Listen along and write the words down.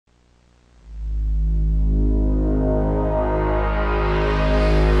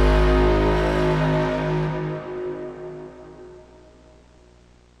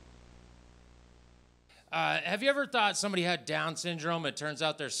Have you ever thought somebody had Down syndrome? It turns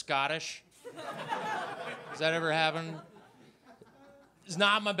out they're Scottish. Does that ever happen? It's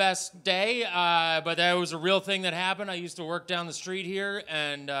not my best day, but that was a real thing that happened. I used to work down the street here,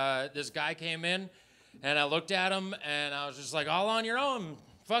 and this guy came in, and I looked at him, and I was just like, all on your own.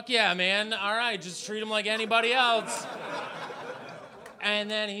 Fuck yeah, man. All right, just treat him like anybody else. And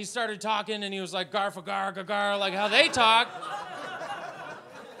then he started talking, and he was like, garfa, gar, gar, gar, like how they talk.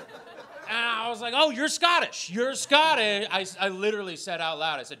 And I was like, oh, you're Scottish. You're Scottish. I literally said out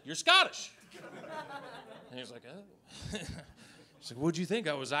loud, I said, you're Scottish. And he was like, oh. He's like, what'd you think?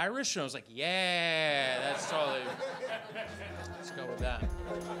 I was Irish? And I was like, yeah, that's totally. Let's go with that.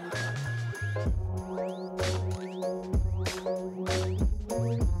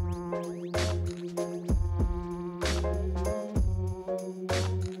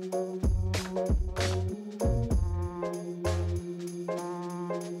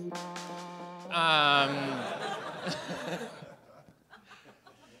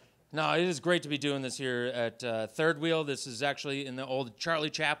 No, it is great to be doing this here at Third Wheel. This is actually in the old Charlie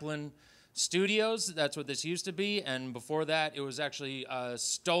Chaplin studios. That's what this used to be. And before that, it was actually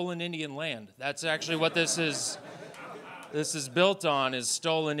stolen Indian land. That's actually what this is. This is built on, is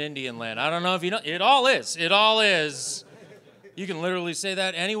stolen Indian land. I don't know if you know. It all is. It all is. You can literally say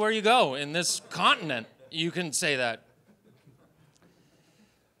that anywhere you go in this continent. You can say that.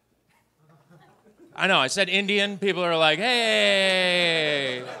 I know, I said Indian. People are like,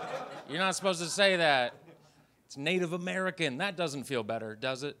 hey. You're not supposed to say that. It's Native American. That doesn't feel better,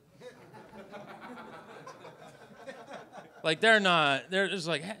 does it? Like, they're just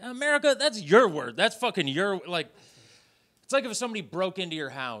like, hey, America, that's your word. That's fucking your, like, it's like if somebody broke into your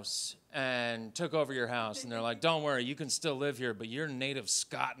house and took over your house, and they're like, don't worry, you can still live here, but you're native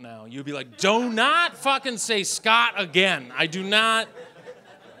Scot now. You'd be like, do not fucking say Scot again. I do not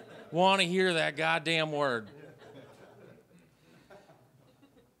want to hear that goddamn word.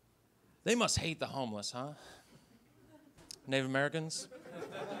 They must hate the homeless, huh? Native Americans?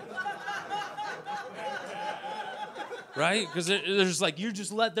 Right? Because they're just like, you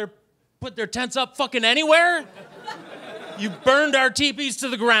just put their tents up fucking anywhere? You burned our teepees to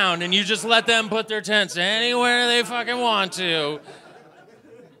the ground and you just let them put their tents anywhere they fucking want to.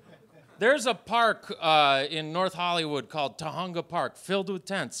 There's a park in North Hollywood called Tahunga Park, filled with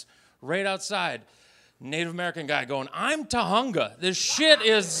tents, right outside. Native American guy going, I'm Tahunga. This shit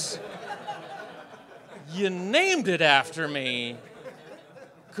is... You named it after me.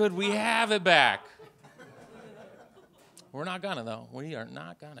 Could we have it back? We're not gonna, though. We are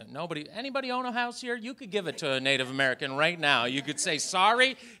not gonna. Anybody own a house here? You could give it to a Native American right now. You could say,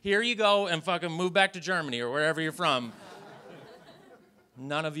 sorry, here you go, and fucking move back to Germany or wherever you're from.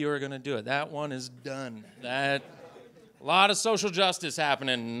 None of you are gonna do it. That one is done. A lot of social justice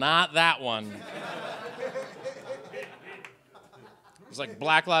happening, not that one. It's like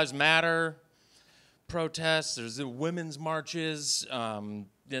Black Lives Matter protests, there's the women's marches, and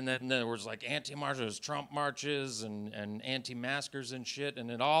then there was like anti-marches, Trump marches, and anti-maskers and shit,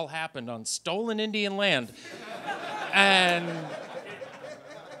 and it all happened on stolen Indian land. And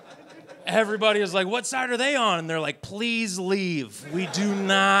everybody was like, what side are they on? And they're like, please leave. We do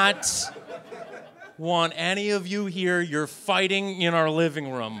not want any of you here. You're fighting in our living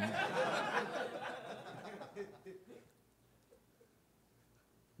room.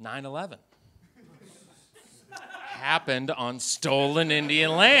 9/11 happened on stolen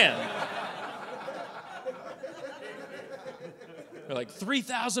Indian land. They're like,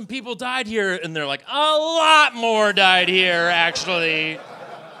 3,000 people died here, and they're like, a lot more died here, actually.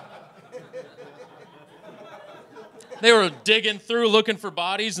 They were digging through looking for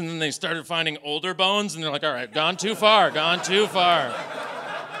bodies, and then they started finding older bones, and they're like, all right, gone too far, gone too far.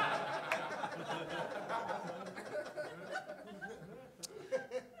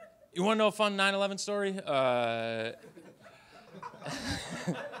 You want to know a fun 9/11 story? I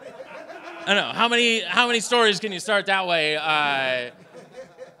don't know. How many stories can you start that way?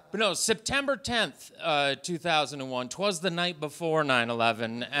 But no, September 10th, 2001, 'twas the night before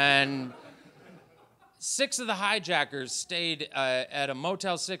 9/11, and 6 of the hijackers stayed at a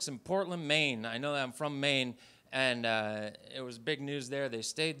Motel 6 in Portland, Maine. I know that I'm from Maine, and it was big news there. They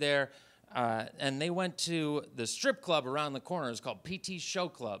stayed there, and they went to the strip club around the corner. It's called PT's Show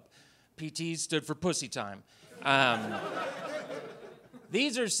Club. PT stood for Pussy Time.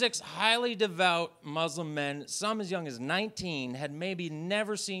 These are 6 highly devout Muslim men, some as young as 19, had maybe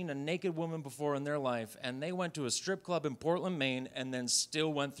never seen a naked woman before in their life, and they went to a strip club in Portland, Maine, and then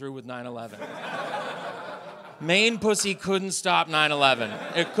still went through with 9/11. Maine pussy couldn't stop 9/11.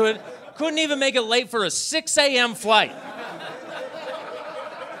 It couldn't even make it late for a 6 a.m. flight.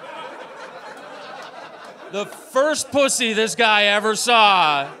 The first pussy this guy ever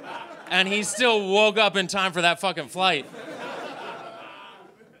saw, and he still woke up in time for that fucking flight.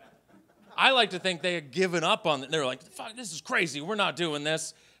 I like to think they had given up on it. They were like, fuck, this is crazy. We're not doing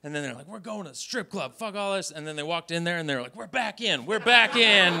this. And then they're like, we're going to the strip club. Fuck all this. And then they walked in there, and they're like, we're back in. We're back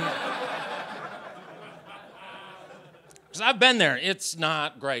in. Because I've been there. It's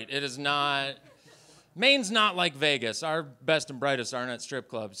not great. It is not. Maine's not like Vegas. Our best and brightest aren't at strip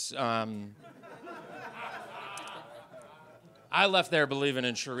clubs. I left there believing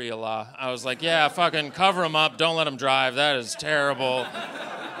in Sharia law. I was like, yeah, fucking cover them up. Don't let them drive. That is terrible.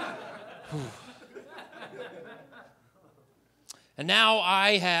 And now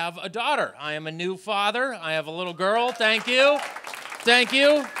I have a daughter. I am a new father. I have a little girl. Thank you. Thank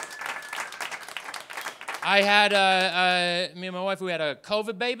you. I had, me and my wife, we had a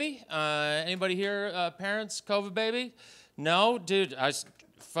COVID baby. Anybody here, parents, COVID baby? No? Dude,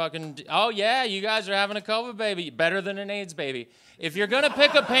 oh yeah, you guys are having a COVID baby. Better than an AIDS baby. If you're gonna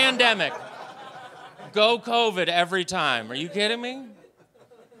pick a pandemic, go COVID every time. Are you kidding me?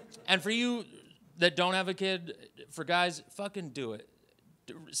 And for you that don't have a kid, for guys, fucking do it.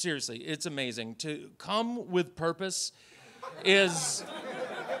 Seriously, it's amazing. To come with purpose is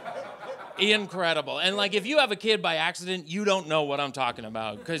incredible. And like, if you have a kid by accident, you don't know what I'm talking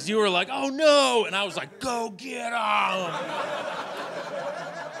about. Because you were like, oh no. And I was like, go get him.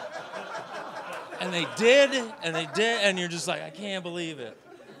 And they did, and you're just like, I can't believe it.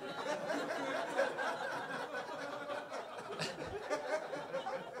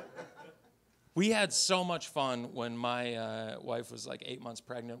 We had so much fun when my wife was like 8 months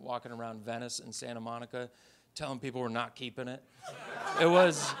pregnant, walking around Venice and Santa Monica, telling people we're not keeping it. It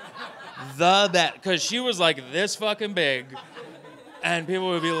was the best, because she was like this fucking big, and people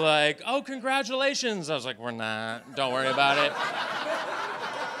would be like, oh, congratulations. I was like, we're not. Don't worry about it.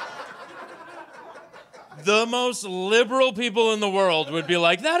 The most liberal people in the world would be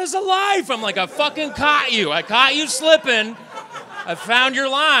like, that is a life. I'm like, I fucking caught you. I caught you slipping. I found your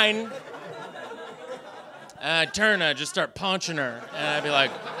line. And I'd turn, I'd just start punching her. And I'd be like,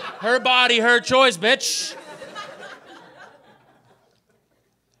 her body, her choice, bitch.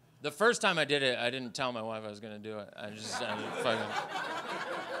 The first time I did it, I didn't tell my wife I was going to do it. I just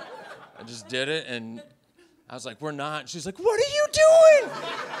did it, and I was like, we're not. She's like, what are you doing?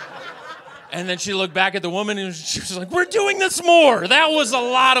 And then she looked back at the woman, and she was like, we're doing this more. That was a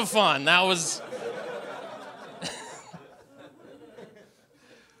lot of fun. That was...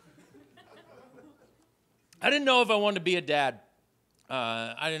 I didn't know if I wanted to be a dad.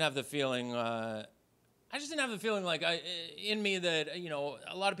 I didn't have the feeling... I just didn't have the feeling like in me that, you know,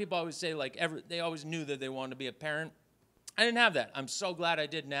 a lot of people always say like they always knew that they wanted to be a parent. I didn't have that. I'm so glad I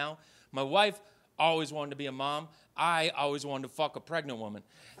did now. My wife always wanted to be a mom. I always wanted to fuck a pregnant woman.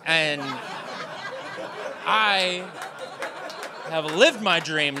 And I have lived my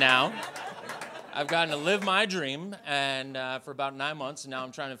dream now. I've gotten to live my dream and for about 9 months, and now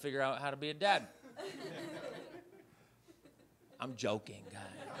I'm trying to figure out how to be a dad. I'm joking, guys.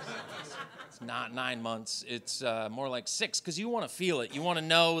 It's not 9 months. It's more like 6, because you want to feel it. You want to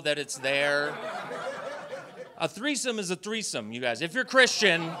know that it's there. A threesome is a threesome, you guys. If you're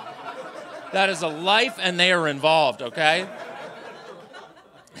Christian, that is a life, and they are involved, okay?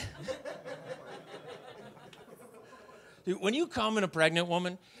 Dude, when you come in a pregnant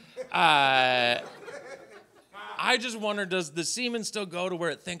woman, I just wonder, does the semen still go to where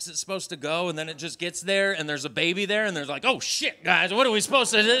it thinks it's supposed to go, and then it just gets there, and there's a baby there, and there's like, oh shit, guys, what are we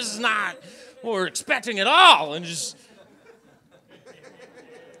supposed to, this is not what we're expecting at all, and just,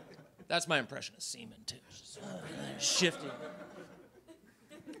 that's my impression of semen, too, just shifting.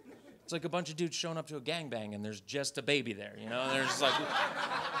 It's like a bunch of dudes showing up to a gangbang, and there's just a baby there, you know, and they're just like,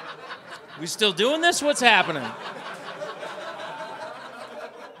 we still doing this? What's happening?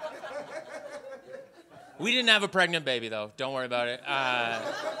 We didn't have a pregnant baby, though. Don't worry about it.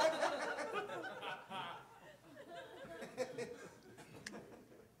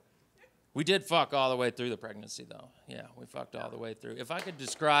 We did fuck all the way through the pregnancy, though. Yeah, we fucked all the way through. If I could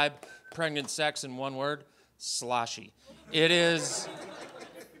describe pregnant sex in one word, sloshy. It is...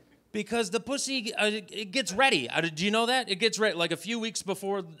 Because the pussy, it gets ready. Do you know that? It gets ready. Like a few weeks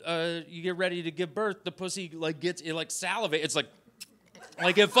before you get ready to give birth, the pussy gets salivates. It's like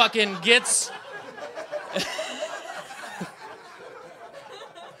it fucking gets...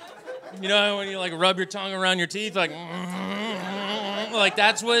 You know when you rub your tongue around your teeth, like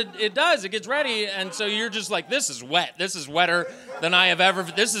that's what it does. It gets ready, and so you're just like, this is wet. This is wetter than I have ever.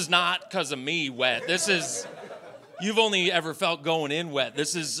 This is not because of me wet. This is, you've only ever felt going in wet.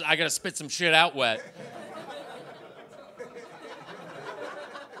 This is, I gotta spit some shit out wet.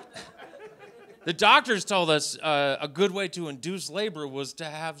 The doctors told us a good way to induce labor was to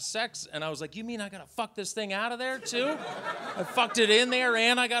have sex. And I was like, you mean I gotta fuck this thing out of there too? I fucked it in there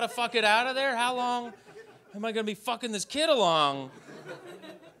and I gotta fuck it out of there? How long am I gonna be fucking this kid along?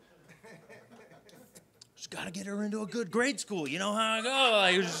 Just gotta get her into a good grade school. You know how I go.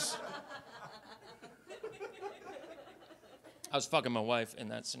 I was fucking my wife in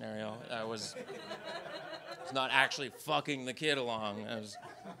that scenario. I was not actually fucking the kid along.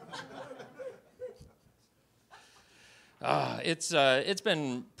 It's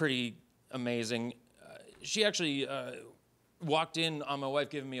been pretty amazing. She actually walked in on my wife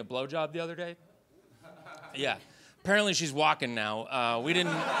giving me a blowjob the other day. Yeah. Apparently she's walking now. We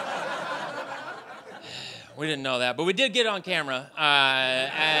didn't know that, but we did get on camera.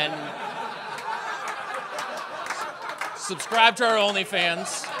 And subscribe to our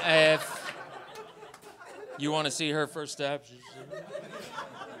OnlyFans if you want to see her first step.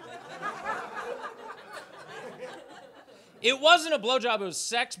 It wasn't a blowjob, it was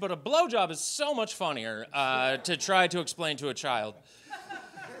sex, but a blowjob is so much funnier to try to explain to a child.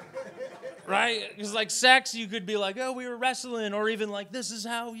 Right? Because like sex, you could be like, oh, we were wrestling, or even like, this is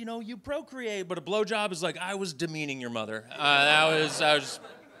how, you procreate. But a blowjob is like, I was demeaning your mother. I was...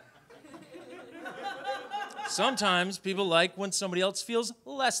 Sometimes people like when somebody else feels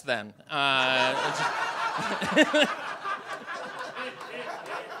less than.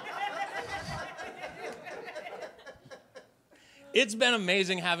 It's been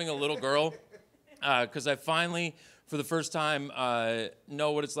amazing having a little girl, because I finally, for the first time,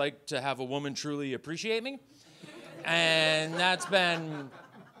 know what it's like to have a woman truly appreciate me. And that's been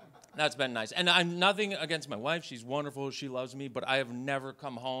nice. And I'm nothing against my wife. She's wonderful. She loves me. But I have never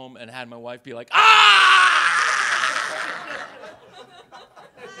come home and had my wife be like, ah!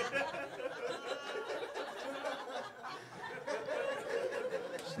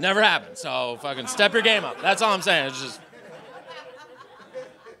 Never happened. So fucking step your game up. That's all I'm saying. It's just...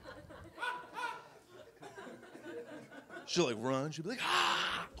 She'll like run. She'll be like,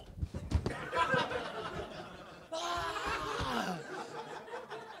 ah! Ah!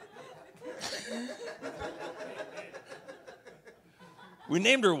 We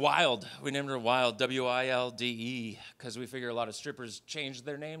named her Wilde. We named her Wilde, W-I-L-D-E, because we figure a lot of strippers changed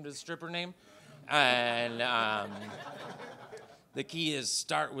their name to stripper name. And the key is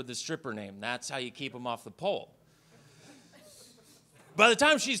start with the stripper name. That's how you keep them off the pole. By the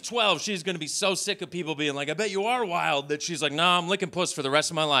time she's 12, she's going to be so sick of people being like, I bet you are wild, that she's like, no, I'm licking puss for the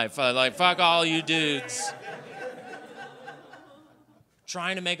rest of my life. Like, fuck all you dudes.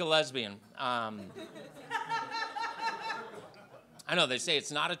 Trying to make a lesbian. I know they say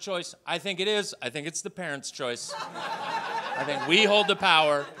it's not a choice. I think it is. I think it's the parents' choice. I think we hold the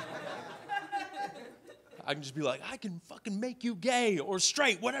power. I can just be like, I can fucking make you gay or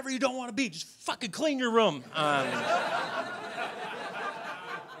straight, whatever you don't want to be. Just fucking clean your room.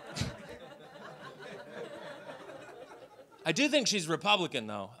 I do think she's Republican,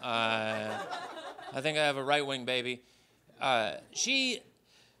 though. I think I have a right-wing baby. A few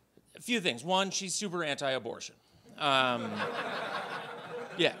things. One, she's super anti-abortion.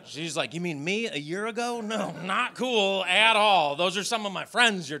 Yeah, she's like, you mean me a year ago? No, not cool at all. Those are some of my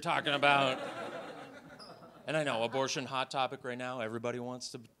friends you're talking about. And I know, abortion, hot topic right now. Everybody wants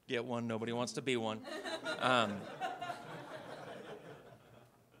to get one. Nobody wants to be one.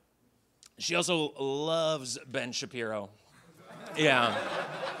 She also loves Ben Shapiro. Yeah.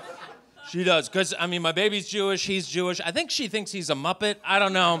 She does. Because, I mean, my baby's Jewish. He's Jewish. I think she thinks he's a Muppet. I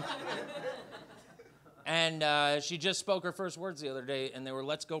don't know. And she just spoke her first words the other day, and they were,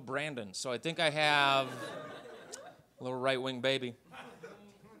 let's go, Brandon. So I think I have a little right-wing baby.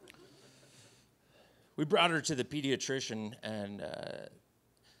 We brought her to the pediatrician, and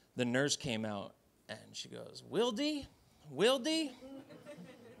the nurse came out, and she goes, Wilde? Wilde?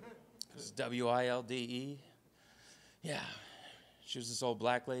 It's W-I-L-D-E. Yeah. She was this old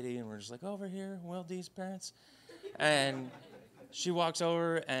black lady, and we're just like, over here, Wilde's parents. And she walks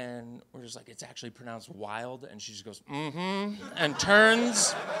over, and we're just like, it's actually pronounced wild. And she just goes, mm-hmm, and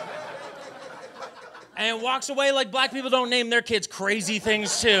turns and walks away like black people don't name their kids crazy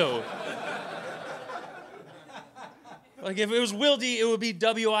things, too. Like, if it was Wilde, it would be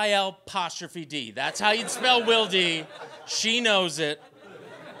W-I-L''D. That's how you'd spell Wilde. She knows it.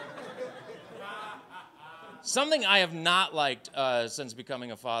 Something I have not liked since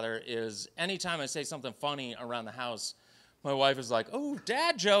becoming a father is anytime I say something funny around the house, my wife is like, oh,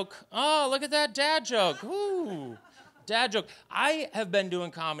 dad joke. Oh, look at that dad joke. Ooh, dad joke. I have been doing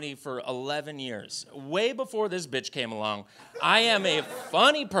comedy for 11 years, way before this bitch came along. I am a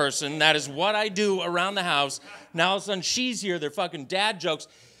funny person. That is what I do around the house. Now all of a sudden she's here. They're fucking dad jokes.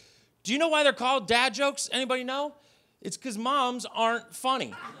 Do you know why they're called dad jokes? Anybody know? It's because moms aren't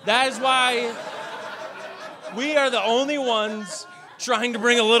funny. That is why we are the only ones trying to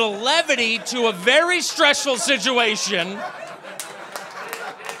bring a little levity to a very stressful situation.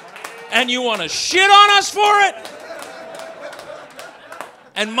 And you want to shit on us for it?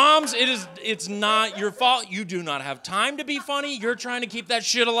 And moms, it's not your fault. You do not have time to be funny. You're trying to keep that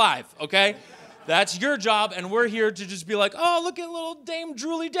shit alive, okay? That's your job, and we're here to just be like, oh, look at little Dame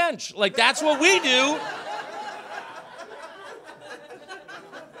Drooly Dench. Like, that's what we do.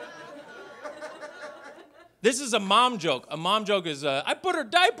 This is a mom joke. A mom joke is, I put her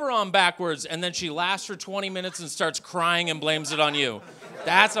diaper on backwards, and then she laughs for 20 minutes and starts crying and blames it on you.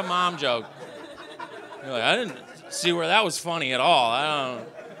 That's a mom joke. You're like, I didn't see where that was funny at all. I don't know.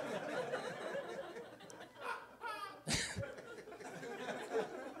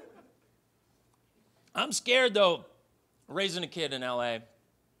 I'm scared, though, raising a kid in L.A.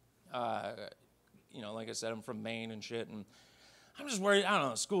 Like I said, I'm from Maine and shit, and I'm just worried. I don't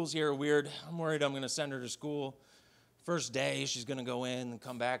know, schools here are weird. I'm worried I'm going to send her to school. First day, she's going to go in and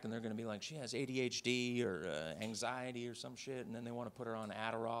come back, and they're going to be like, she has ADHD or anxiety or some shit, and then they want to put her on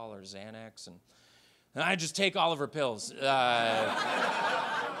Adderall or Xanax, and I just take all of her pills.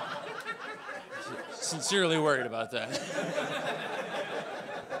 Sincerely worried about that.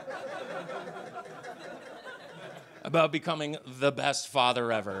 About becoming the best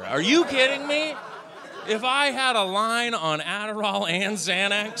father ever. Are you kidding me? If I had a line on Adderall and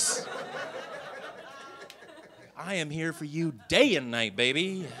Xanax, I am here for you day and night,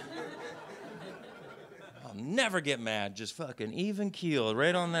 baby. I'll never get mad. Just fucking even keel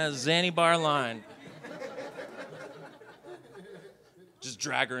right on that Xanny bar line. Just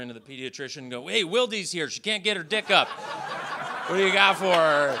drag her into the pediatrician and go, hey, Wilde's here. She can't get her dick up. What do you got for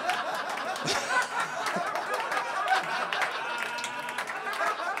her?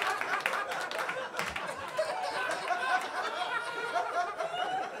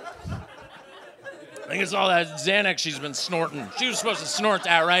 I think it's all that Xanax she's been snorting. She was supposed to snort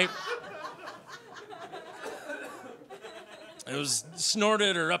that, right? It was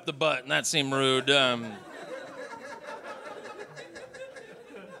snorted or up the butt, and that seemed rude. No,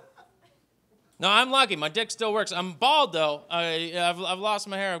 I'm lucky. My dick still works. I'm bald, though. I've lost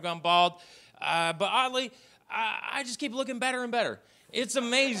my hair. I've gone bald. But oddly, I just keep looking better and better. It's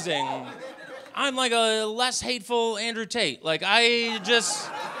amazing. I'm like a less hateful Andrew Tate. Like, I just...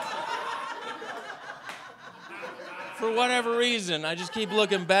 For whatever reason, I just keep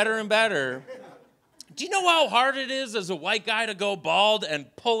looking better and better. Do you know how hard it is as a white guy to go bald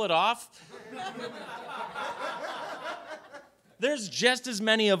and pull it off? There's just as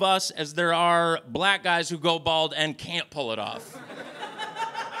many of us as there are black guys who go bald and can't pull it off.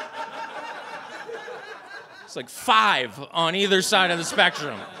 It's like 5 on either side of the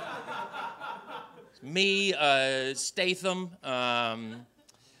spectrum. Me, Statham,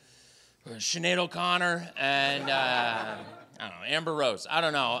 Sinead O'Connor, and, I don't know, Amber Rose. I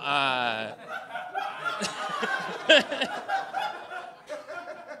don't know.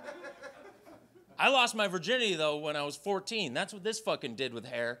 I lost my virginity, though, when I was 14. That's what this fucking did with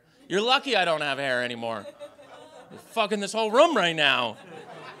hair. You're lucky I don't have hair anymore. You're fucking this whole room right now.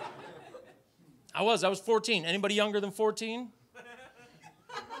 I was 14. Anybody younger than 14?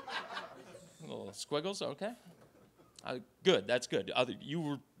 Little squiggles, okay. Good, that's good. You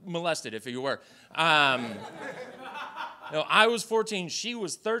were molested if you were. No, I was 14, she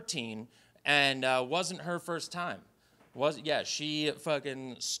was 13, and wasn't her first time. She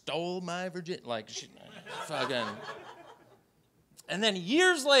fucking stole my virginity. Like, she fucking... And then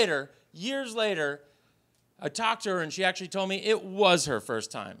years later, I talked to her, and she actually told me it was her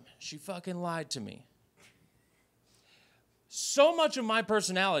first time. She fucking lied to me. So much of my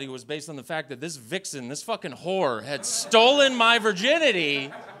personality was based on the fact that this vixen, this fucking whore, had stolen my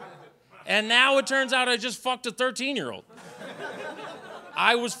virginity, and now it turns out I just fucked a 13-year-old.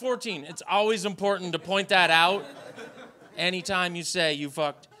 I was 14. It's always important to point that out anytime you say you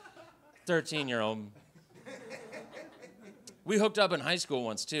fucked 13-year-old. We hooked up in high school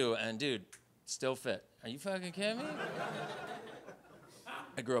once, too, and dude, still fit. Are you fucking kidding me?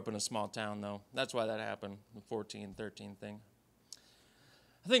 I grew up in a small town, though. That's why that happened, the 14, 13 thing.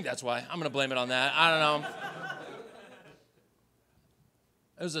 I think that's why. I'm going to blame it on that. I don't know.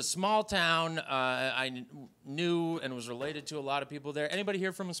 It was a small town. I knew and was related to a lot of people there. Anybody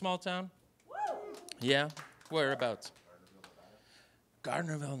here from a small town? Woo! Yeah? Whereabouts?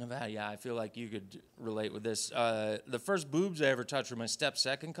 Gardnerville, Nevada. Yeah, I feel like you could relate with this. The first boobs I ever touched were my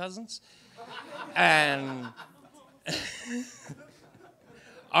step-second cousins. And...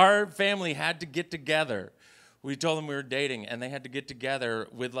 our family had to get together we told them we were dating, and they had to get together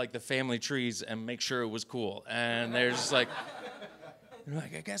with like the family trees and make sure it was cool. And they're just like,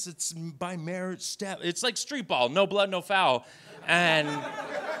 I guess it's by marriage step. It's like street ball, no blood, no foul. And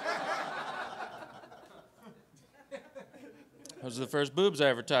those are the first boobs I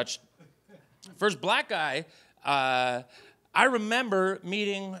ever touched. First black guy, I remember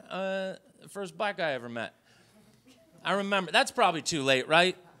meeting the first black guy I ever met. I remember, that's probably too late,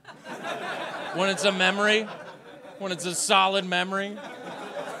 right? When it's a memory, when it's a solid memory.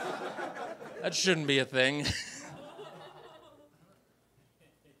 That shouldn't be a thing.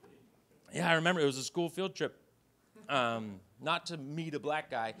 Yeah, I remember it was a school field trip. Not to meet a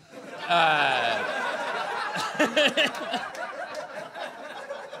black guy.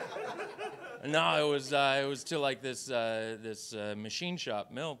 No, it was to like this machine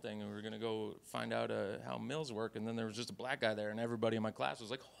shop mill thing, and we were gonna go find out how mills work. And then there was just a black guy there, and everybody in my class was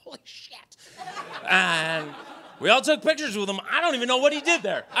like, "Holy shit!" And we all took pictures with him. I don't even know what he did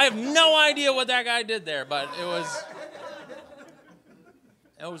there. I have no idea what that guy did there, but it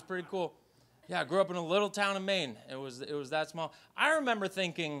was pretty cool. Yeah, I grew up in a little town in Maine. It was that small. I remember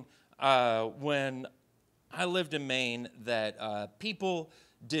thinking when I lived in Maine that people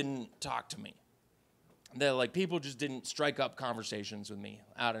didn't talk to me. That like people just didn't strike up conversations with me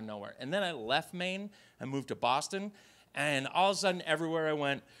out of nowhere. And then I left Maine and moved to Boston, and all of a sudden everywhere I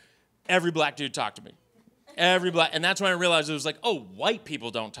went, every black dude talked to me. And that's when I realized it was like, oh, white people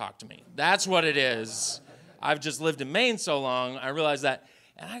don't talk to me. That's what it is. I've just lived in Maine so long, I realized that.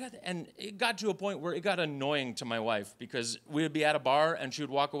 And it got to a point where it got annoying to my wife because we would be at a bar and she would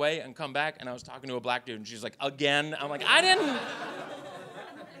walk away and come back and I was talking to a black dude and she's like, again? I'm like, I didn't.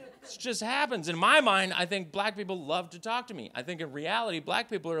 It just happens. In my mind, I think black people love to talk to me. I think in reality, black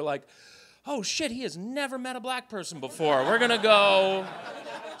people are like, oh shit, he has never met a black person before. We're gonna go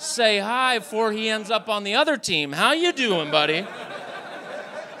say hi before he ends up on the other team. How you doing, buddy?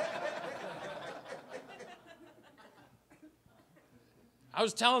 I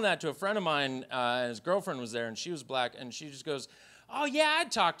was telling that to a friend of mine, his girlfriend was there, and she was black, and she just goes, oh, yeah,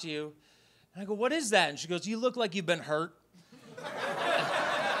 I'd talk to you. And I go, what is that? And she goes, you look like you've been hurt.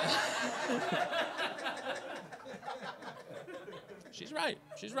 She's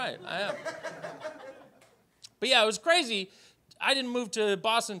right, I am. But yeah, it was crazy. I didn't move to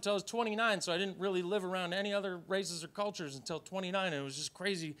Boston until I was 29, so I didn't really live around any other races or cultures until 29, and it was just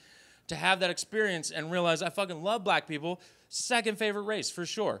crazy to have that experience and realize I fucking love black people. Second favorite race, for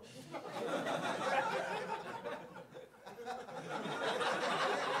sure.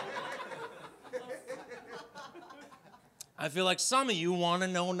 I feel like some of you want to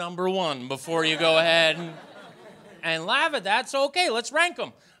know number one before you go ahead and laugh at that, so okay, let's rank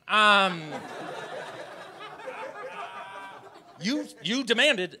them. You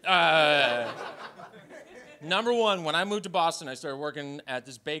demanded. Number one, when I moved to Boston, I started working at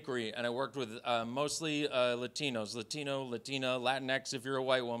this bakery, and I worked with mostly Latinos, Latina, Latinx if you're a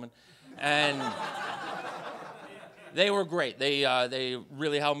white woman, and they were great. They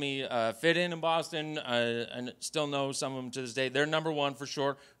really helped me fit in Boston, and still know some of them to this day. They're number one for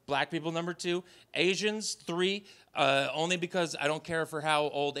sure. Black people number two. Asians three, only because I don't care for how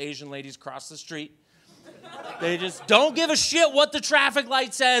old Asian ladies cross the street. They just don't give a shit what the traffic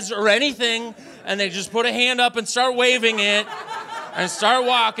light says or anything, and they just put a hand up and start waving it and start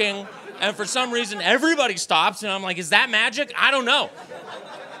walking, and for some reason everybody stops, and I'm like, is that magic? I don't know.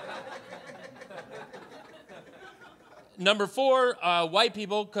 Number four, white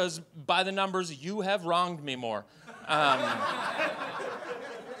people, because by the numbers, you have wronged me more. And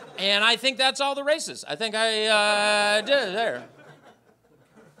I think that's all the races. I think I did it there.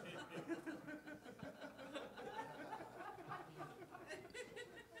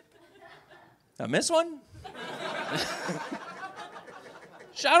 I miss one?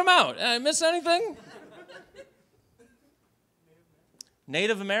 Shout them out. Did I miss anything?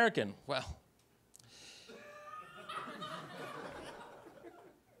 Native American. Well,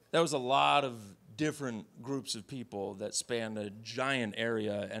 there was a lot of different groups of people that spanned a giant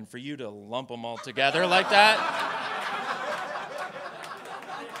area, and for you to lump them all together like that,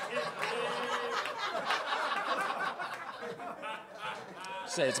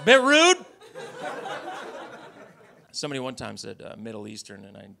 say it's a bit rude. Somebody one time said Middle Eastern,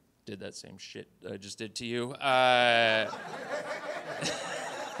 and I did that same shit I just did to you.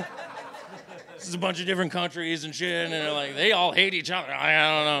 This is a bunch of different countries and shit, and they're like, they all hate each other. I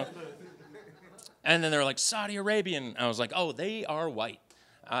don't know. And then they're like, Saudi Arabian. I was like, oh, they are white.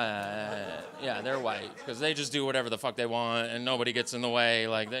 Yeah, they're white, because they just do whatever the fuck they want, and nobody gets in the way.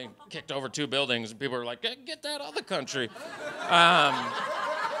 Like, they kicked over 2 buildings, and people are like, get that other country.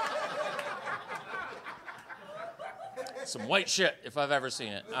 Some white shit, if I've ever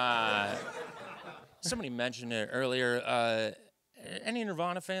seen it. Somebody mentioned it earlier. Any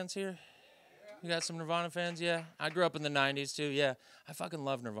Nirvana fans here? You got some Nirvana fans? Yeah. I grew up in the 90s too. Yeah. I fucking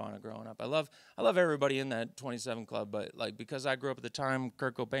love Nirvana growing up. I love everybody in that 27 Club, but like because I grew up at the time,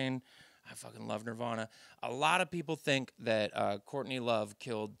 Kurt Cobain, I fucking love Nirvana. A lot of people think that Courtney Love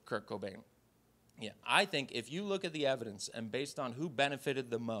killed Kurt Cobain. Yeah. I think if you look at the evidence and based on who benefited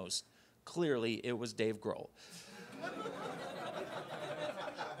the most, clearly it was Dave Grohl.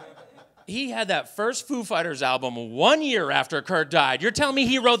 He had that first Foo Fighters album 1 year after Kurt died. You're telling me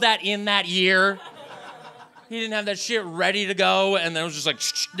he wrote that in that year? He didn't have that shit ready to go, and then it was just like,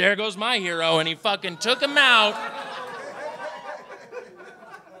 shh, there goes my hero, and he fucking took him out.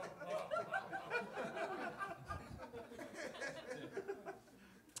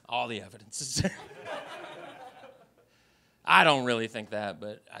 All the evidence is there. I don't really think that,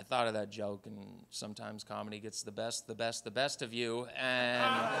 but I thought of that joke, and sometimes comedy gets the best of you,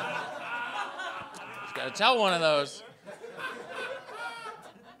 and just gotta tell one of those.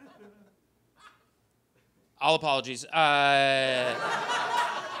 All apologies. Should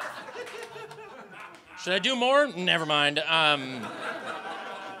I do more? Never mind.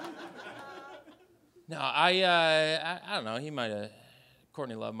 No, I don't know.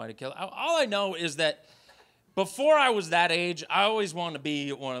 Courtney Love might have killed. All I know is that before I was that age, I always wanted to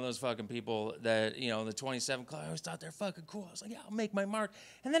be one of those fucking people that, the 27 Club, I always thought they're fucking cool. I was like, yeah, I'll make my mark.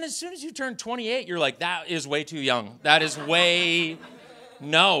 And then as soon as you turn 28, you're like, that is way too young. That is way...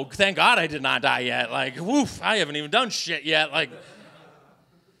 No, thank God I did not die yet. Like, woof, I haven't even done shit yet. Like,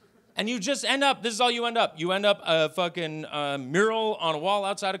 and you just end up, this is all you end up. You end up a fucking mural on a wall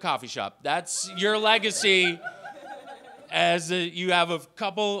outside a coffee shop. That's your legacy. You have a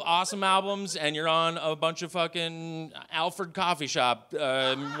couple awesome albums and you're on a bunch of fucking Alfred coffee shop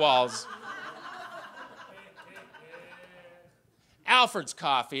walls. Alfred's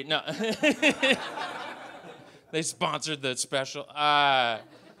Coffee. No. They sponsored the special. Yeah,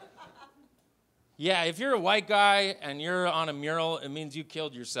 if you're a white guy and you're on a mural, it means you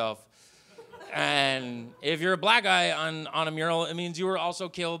killed yourself. And if you're a black guy on a mural, it means you were also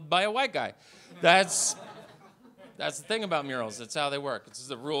killed by a white guy. That's the thing about murals. That's how they work. It's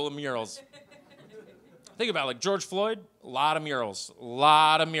the rule of murals. Think about it, like George Floyd, a lot of murals. A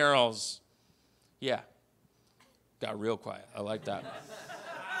lot of murals. Yeah. Got real quiet. I like that.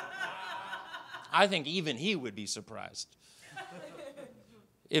 I think even he would be surprised.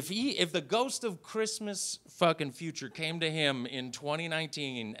 If the ghost of Christmas fucking future came to him in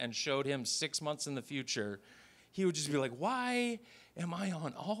 2019 and showed him 6 months in the future, he would just be like, why am I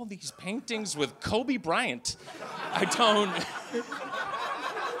on all these paintings with Kobe Bryant? I don't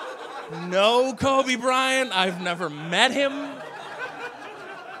know Kobe Bryant. I've never met him.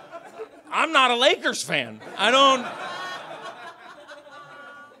 I'm not a Lakers fan. I don't...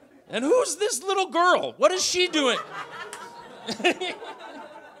 And who's this little girl? What is she doing?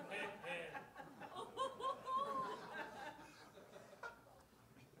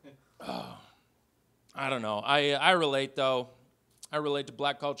 Oh, I don't know. I relate, though. I relate to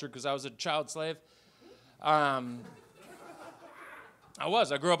black culture because I was a child slave. I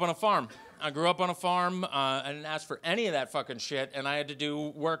grew up on a farm. I didn't ask for any of that fucking shit, and I had to do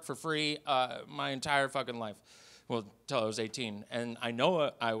work for free my entire fucking life. Well, until I was 18. And I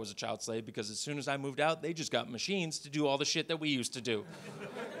know I was a child slave because as soon as I moved out, they just got machines to do all the shit that we used to do.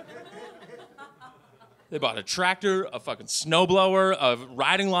 They bought a tractor, a fucking snowblower, a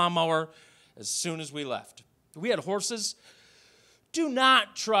riding lawnmower as soon as we left. We had horses. Do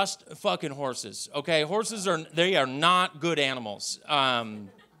not trust fucking horses, okay? Horses are not good animals.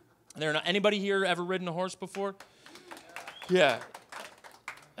 Anybody here ever ridden a horse before? Yeah.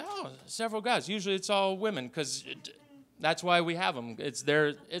 Oh, several guys. Usually it's all women because that's why we have them. It's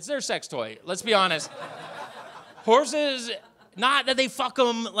their sex toy. Let's be honest. Horses, not that they fuck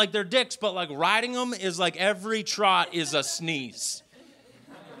them like they're dicks, but like riding them is like every trot is a sneeze.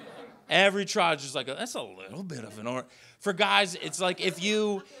 Every trot is just like, that's a little bit of an or. For guys, it's like if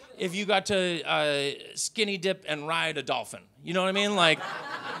you got to skinny dip and ride a dolphin. You know what I mean? Like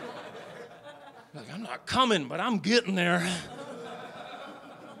I'm not coming, but I'm getting there.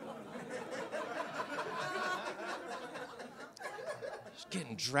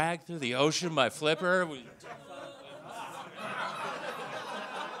 Getting dragged through the ocean by Flipper.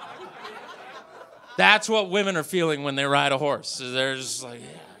 That's what women are feeling when they ride a horse. So they're just like,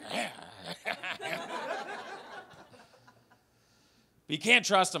 yeah. You can't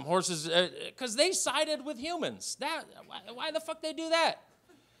trust them, horses, because they sided with humans. Why the fuck they do that?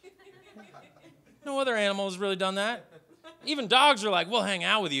 No other animal has really done that. Even dogs are like, we'll hang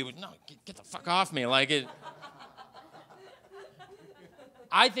out with you. No, get the fuck off me. Like it.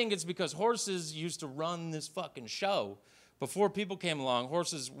 I think it's because horses used to run this fucking show. Before people came along,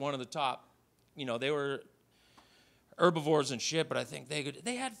 horses, one of the top, they were herbivores and shit, but I think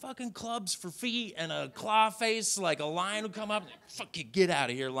they had fucking clubs for feet and a claw face, like a lion would come up and, fuck you, get out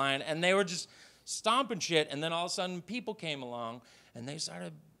of here, lion. And they were just stomping shit, and then all of a sudden people came along, and they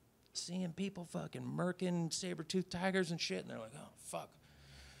started seeing people fucking murking saber-toothed tigers and shit, and they're like, oh, fuck,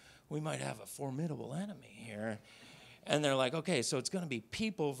 we might have a formidable enemy here. And they're like, okay, so it's going to be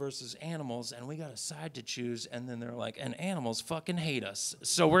people versus animals, and we got a side to choose. And then they're like, and animals fucking hate us.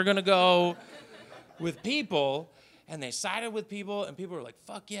 So we're going to go with people. And they sided with people, and people were like,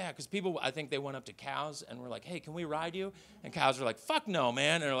 fuck yeah. Because people, I think they went up to cows and were like, hey, can we ride you? And cows were like, fuck no,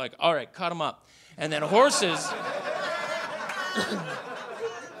 man. And they're like, all right, cut them up. And then horses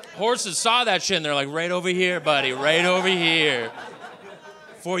saw that shit, and they're like, right over here, buddy, right over here.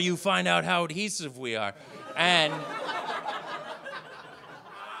 Before you find out how adhesive we are. And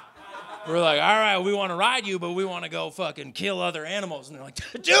we're like, all right, we want to ride you, but we want to go fucking kill other animals. And they're like,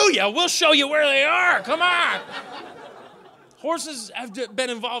 do ya? We'll show you where they are. Come on. Horses have been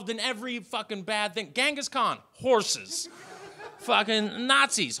involved in every fucking bad thing. Genghis Khan, horses. Fucking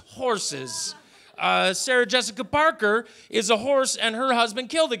Nazis, horses. Sarah Jessica Parker is a horse, and her husband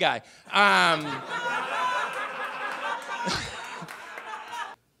killed a guy.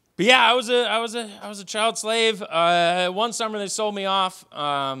 But yeah, I was a child slave. One summer they sold me off.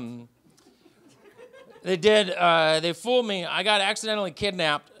 They fooled me. I got accidentally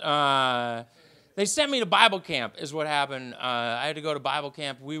kidnapped. They sent me to Bible camp is what happened. I had to go to Bible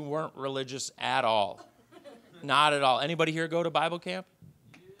camp. We weren't religious at all. Not at all. Anybody here go to Bible camp?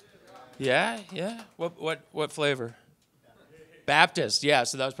 Yeah? What flavor? Baptist, yeah.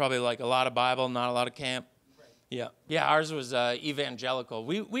 So that was probably like a lot of Bible, not a lot of camp. Yeah, ours was evangelical.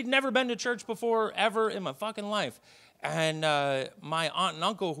 We'd never been to church before, ever in my fucking life. And my aunt and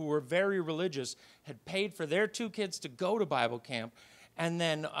uncle, who were very religious, had paid for their 2 kids to go to Bible camp. And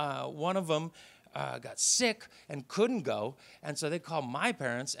then one of them got sick and couldn't go. And so they called my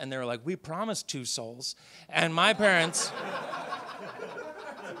parents, and they were like, we promised 2 souls. And my parents,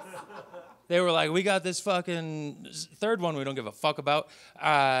 they were like, we got this fucking 3rd one we don't give a fuck about.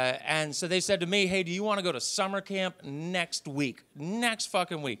 And so they said to me, hey, do you want to go to summer camp next week? Next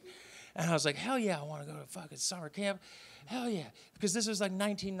fucking week. And I was like, hell yeah, I want to go to fucking summer camp. Hell yeah. Because this was like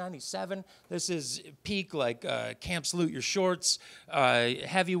 1997. This is peak, like, camp salute your shorts,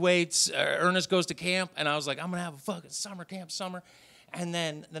 heavy weights, Ernest goes to camp. And I was like, I'm going to have a fucking summer camp summer. And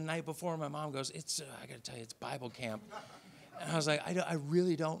then the night before, my mom goes, I got to tell you, it's Bible camp. And I was like, I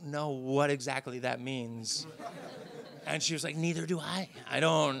really don't know what exactly that means. And she was like, neither do I. I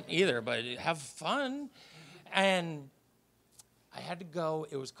don't either, but have fun. And I had to go.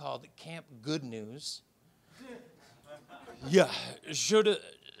 It was called Camp Good News. Yeah, should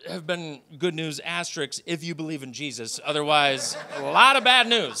have been Good News asterisk if you believe in Jesus. Otherwise, a lot of bad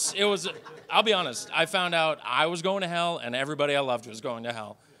news. It was, I'll be honest, I found out I was going to hell and everybody I loved was going to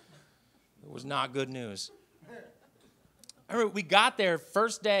hell. It was not good news. All right, we got there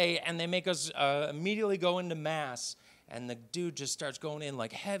first day, and they make us immediately go into Mass. And the dude just starts going in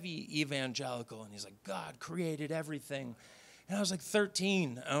like heavy evangelical. And he's like, God created everything. And I was like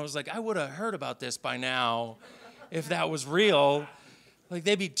 13. And I was like, I would have heard about this by now if that was real. Like,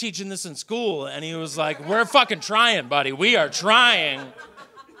 they'd be teaching this in school. And he was like, we're fucking trying, buddy. We are trying.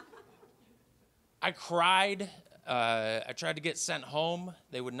 I cried. I tried to get sent home.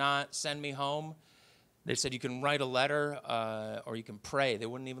 They would not send me home. They said you can write a letter or you can pray. They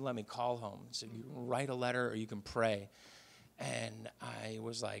wouldn't even let me call home. So you can write a letter or you can pray. And I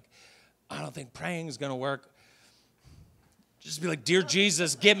was like, I don't think praying is going to work. Just be like, dear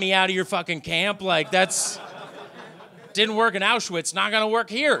Jesus, get me out of your fucking camp. Like, that's, didn't work in Auschwitz. Not going to work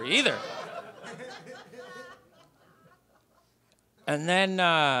here either. And then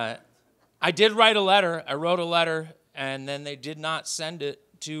I did write a letter. I wrote a letter, and then they did not send it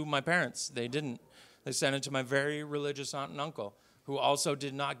to my parents. They didn't. They sent it to my very religious aunt and uncle, who also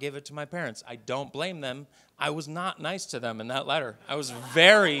did not give it to my parents. I don't blame them. I was not nice to them in that letter. I was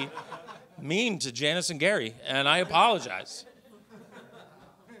very mean to Janice and Gary, and I apologize.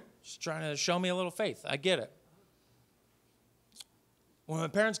 Just trying to show me a little faith. I get it. When my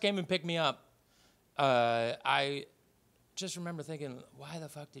parents came and picked me up, I just remember thinking, why the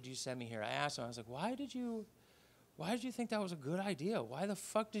fuck did you send me here? I asked them, I was like, why did you think that was a good idea? Why the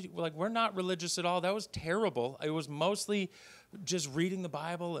fuck did you, like, we're not religious at all. That was terrible. It was mostly just reading the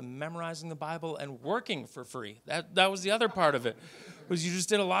Bible and memorizing the Bible and working for free. That was the other part of it, was you just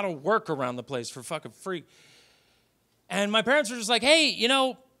did a lot of work around the place for fucking free. And my parents were just like, hey,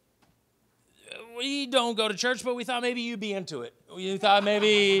 we don't go to church, but we thought maybe you'd be into it. We thought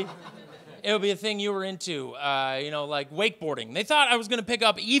maybe it would be a thing you were into, like wakeboarding. They thought I was going to pick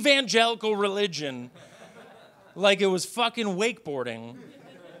up evangelical religion like it was fucking wakeboarding.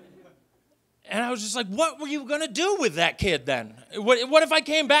 And I was just like, what were you going to do with that kid then? What if I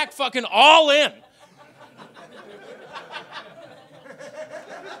came back fucking all in?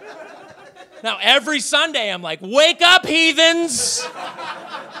 Now, every Sunday, I'm like, wake up, heathens.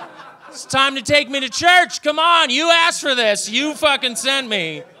 It's time to take me to church. Come on, you asked for this. You fucking sent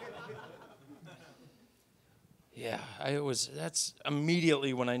me. Yeah, that's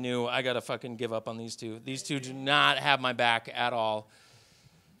immediately when I knew I got to fucking give up on these two. These two do not have my back at all.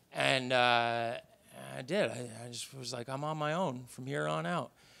 And I did. I just was like, I'm on my own from here on out.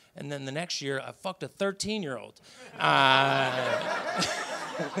 And then the next year, I fucked a 13-year-old.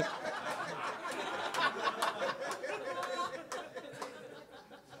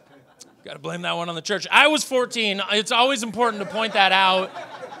 Got to blame that one on the church. I was 14. It's always important to point that out.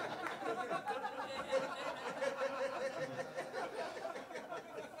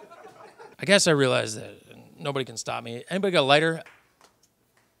 I guess I realized that nobody can stop me. Anybody got a lighter?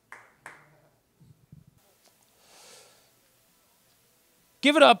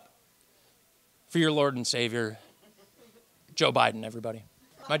 Give it up for your Lord and Savior, Joe Biden, everybody.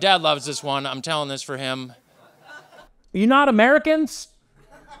 My dad loves this one. I'm telling this for him. You're not Americans?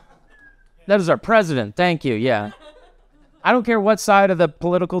 That is our president. Thank you, yeah. I don't care what side of the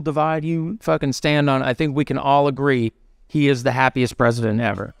political divide you fucking stand on. I think we can all agree he is the happiest president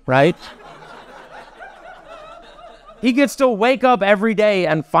ever, right? He gets to wake up every day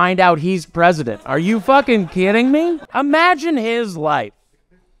and find out he's president. Are you fucking kidding me? Imagine his life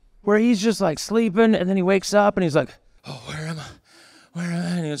where he's just like sleeping and then he wakes up and he's like, oh, where am I? Where am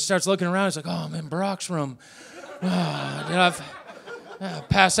I? And he starts looking around. He's like, oh, I'm in Barack's room. Oh, did I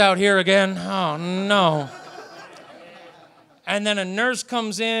pass out here again? Oh, no. And then a nurse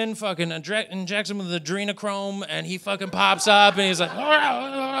comes in, fucking injects him with adrenochrome, and he fucking pops up and he's like,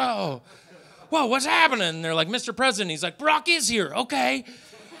 whoa, what's happening? And they're like, Mr. President. He's like, Barack is here, okay.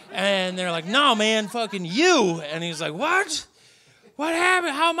 And they're like, no, man, fucking you. And he's like, what? What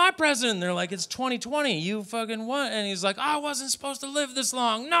happened? How am I president? And they're like, it's 2020. You fucking what? And he's like, I wasn't supposed to live this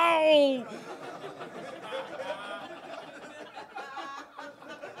long. No!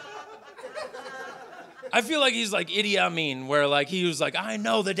 I feel like he's like Idi Amin, where like he was like, I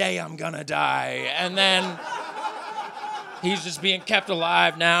know the day I'm gonna die. And then he's just being kept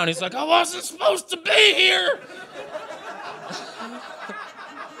alive now. And he's like, I wasn't supposed to be here.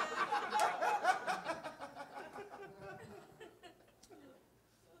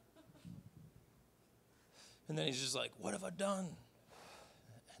 And then he's just like, what have I done?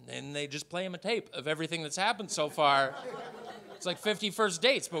 And then they just play him a tape of everything that's happened so far. It's like 50 First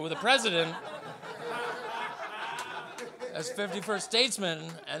Dates, but with a president as 51st statesman.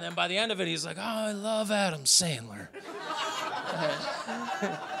 And then by the end of it, he's like, oh, I love Adam Sandler.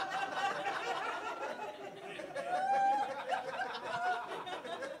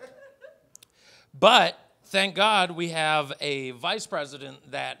 But thank God we have a vice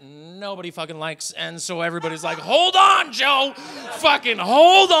president that nobody fucking likes, and so everybody's like, hold on, Joe! Fucking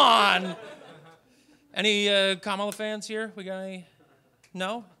hold on! Any Kamala fans here? We got any?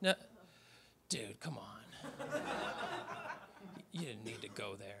 No? No? Dude, come on. You didn't need to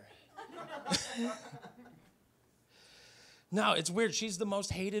go there. No, it's weird. She's the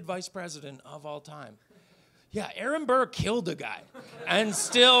most hated vice president of all time. Yeah, Aaron Burr killed a guy. And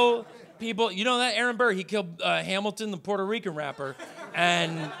still, people, you know that Aaron Burr, he killed Hamilton, the Puerto Rican rapper.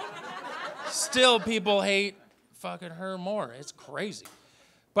 And still people hate fucking her more. It's crazy.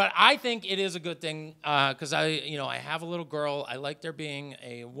 But I think it is a good thing because I have a little girl. I like there being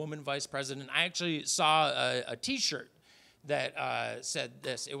a woman vice president. I actually saw a T-shirt that said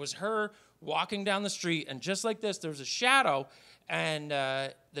this. It was her walking down the street, and just like this, there was a shadow, and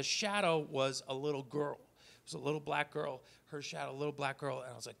the shadow was a little girl. It was a little black girl, her shadow, a little black girl,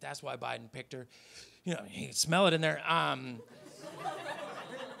 and I was like, that's why Biden picked her. You know, you can smell it in there.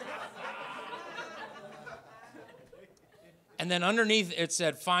 And then underneath it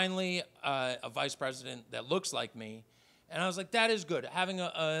said, finally, a vice president that looks like me. And I was like, that is good. Having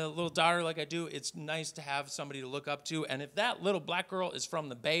a little daughter like I do, it's nice to have somebody to look up to. And if that little black girl is from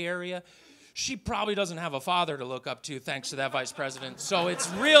the Bay Area, she probably doesn't have a father to look up to thanks to that vice president. So it's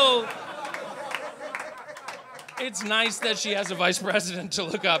nice that she has a vice president to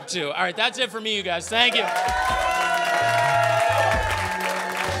look up to. All right, that's it for me, you guys. Thank you.